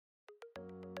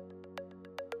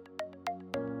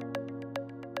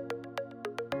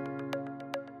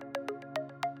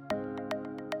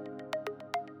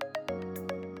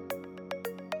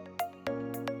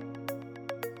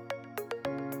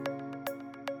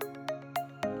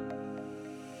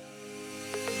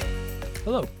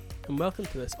Hello, and welcome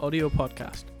to this audio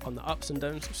podcast on the ups and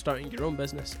downs of starting your own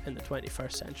business in the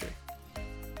 21st century.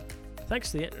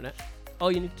 Thanks to the internet,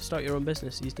 all you need to start your own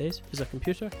business these days is a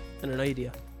computer and an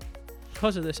idea.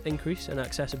 Because of this increase in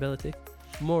accessibility,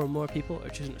 more and more people are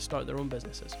choosing to start their own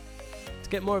businesses. To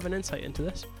get more of an insight into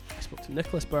this, I spoke to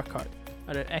Nicholas Burkhardt,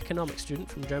 an economics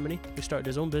student from Germany who started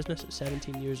his own business at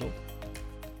 17 years old.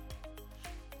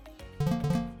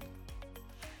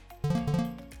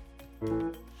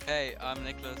 Hey, I'm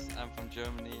Nicholas, I'm from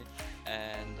Germany,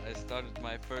 and I started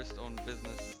my first own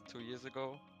business 2 years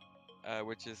ago,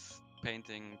 which is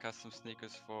painting custom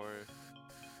sneakers for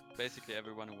basically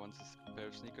everyone who wants a pair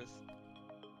of sneakers.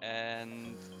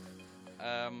 And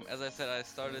as I said, I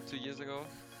started 2 years ago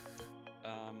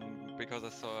because I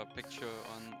saw a picture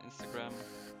on Instagram,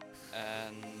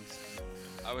 and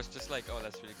I was just like, oh,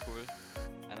 that's really cool.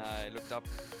 And I looked up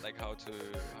like how to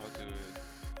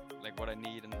like what I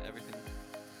need and everything.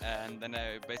 And then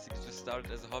I basically just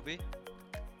started as a hobby,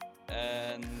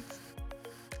 and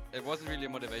it wasn't really a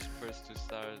motivation first to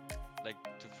start, like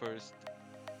to first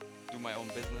do my own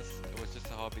business. It was just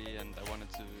a hobby, and I wanted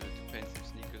to paint some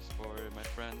sneakers for my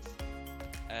friends.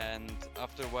 And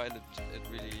after a while it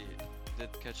really did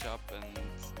catch up and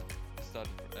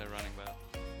started running well.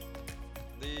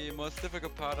 The most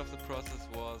difficult part of the process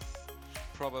was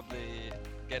probably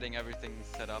getting everything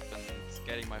set up and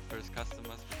getting my first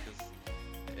customers, because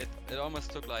it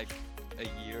almost took like a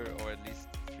year, or at least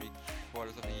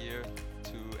 3/4 of a year,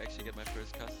 to actually get my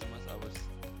first customers. I was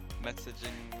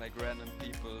messaging like random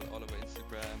people all over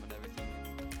Instagram and everything,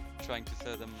 trying to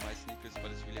sell them my sneakers,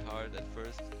 but it's really hard at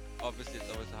first. Obviously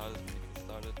it's always the hardest when you get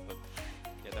started, but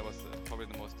yeah, that was probably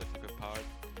the most difficult part,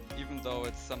 even though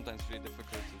it's sometimes really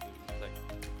difficult to do, like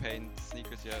to paint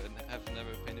sneakers you have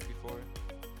never painted before.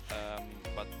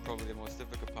 But probably the most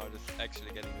difficult part is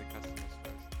actually getting the customers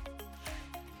first.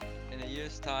 In a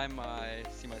year's time, I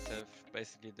see myself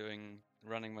basically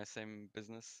running my same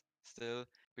business still,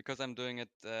 because I'm doing it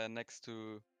next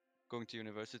to going to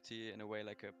university, in a way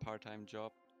like a part-time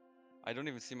job. I don't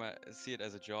even see it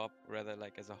as a job, rather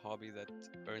like as a hobby that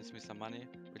earns me some money,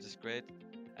 which is great.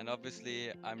 And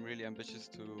obviously, I'm really ambitious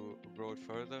to grow it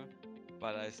further,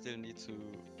 but I still need to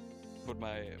put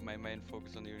my main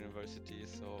focus on the university,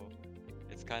 so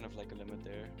it's kind of like a limit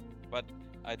there. But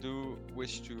I do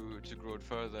wish to grow it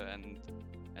further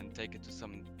and take it to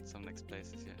some next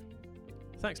places, yeah.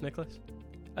 Thanks, Nicholas.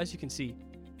 As you can see,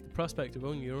 the prospect of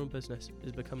owning your own business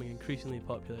is becoming increasingly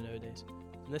popular nowadays,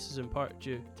 and this is in part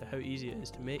due to how easy it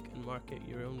is to make and market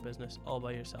your own business all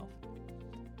by yourself.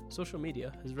 Social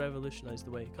media has revolutionized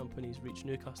the way companies reach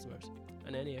new customers,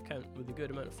 and any account with a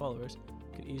good amount of followers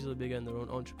can easily begin their own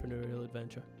entrepreneurial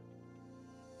adventure.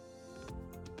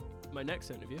 My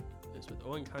next interview is with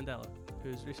Owen Candela, who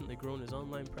has recently grown his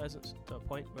online presence to a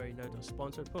point where he now does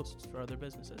sponsored posts for other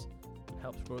businesses and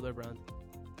helps grow their brand.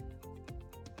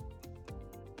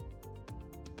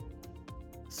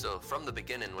 So from the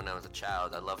beginning, when I was a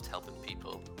child, I loved helping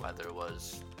people, whether it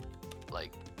was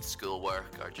like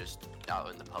schoolwork or just out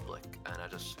in the public, and I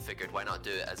just figured, why not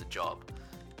do it as a job?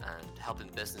 And helping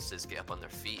businesses get up on their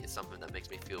feet is something that makes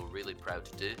me feel really proud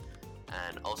to do,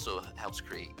 and also helps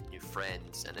create new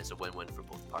friends, and it's a win-win for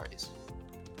both parties.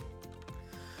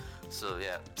 So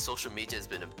yeah, social media has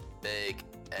been a big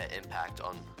impact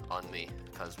on me,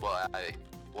 because what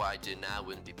I do now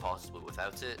wouldn't be possible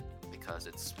without it, because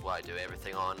it's what I do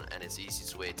everything on, and it's the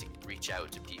easiest way to reach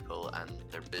out to people and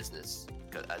their business,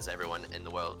 as everyone in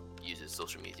the world uses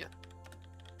social media.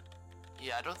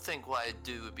 Yeah, I don't think what I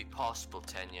do would be possible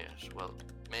 10 years. Well,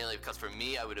 mainly because for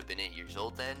me, I would have been 8 years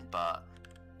old then, but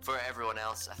for everyone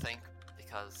else, I think,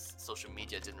 because social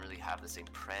media didn't really have the same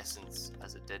presence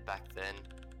as it did back then,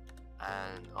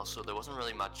 and also there wasn't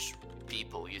really much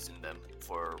people using them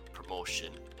for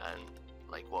promotion and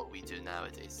like what we do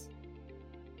nowadays.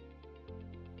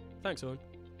 Thanks, Owen.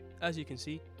 As you can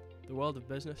see, the world of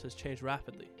business has changed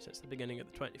rapidly since the beginning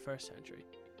of the 21st century,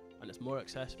 and it's more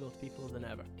accessible to people than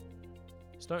ever.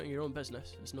 Starting your own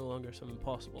business is no longer some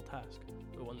impossible task,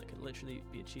 but one that can literally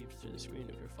be achieved through the screen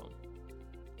of your phone.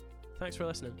 Thanks for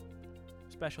listening.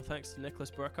 Special thanks to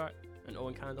Nicholas Burkhardt and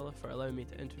Owen Candela for allowing me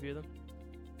to interview them.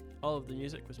 All of the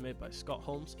music was made by Scott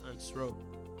Holmes and Sro,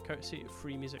 courtesy of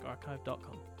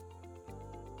freemusicarchive.com.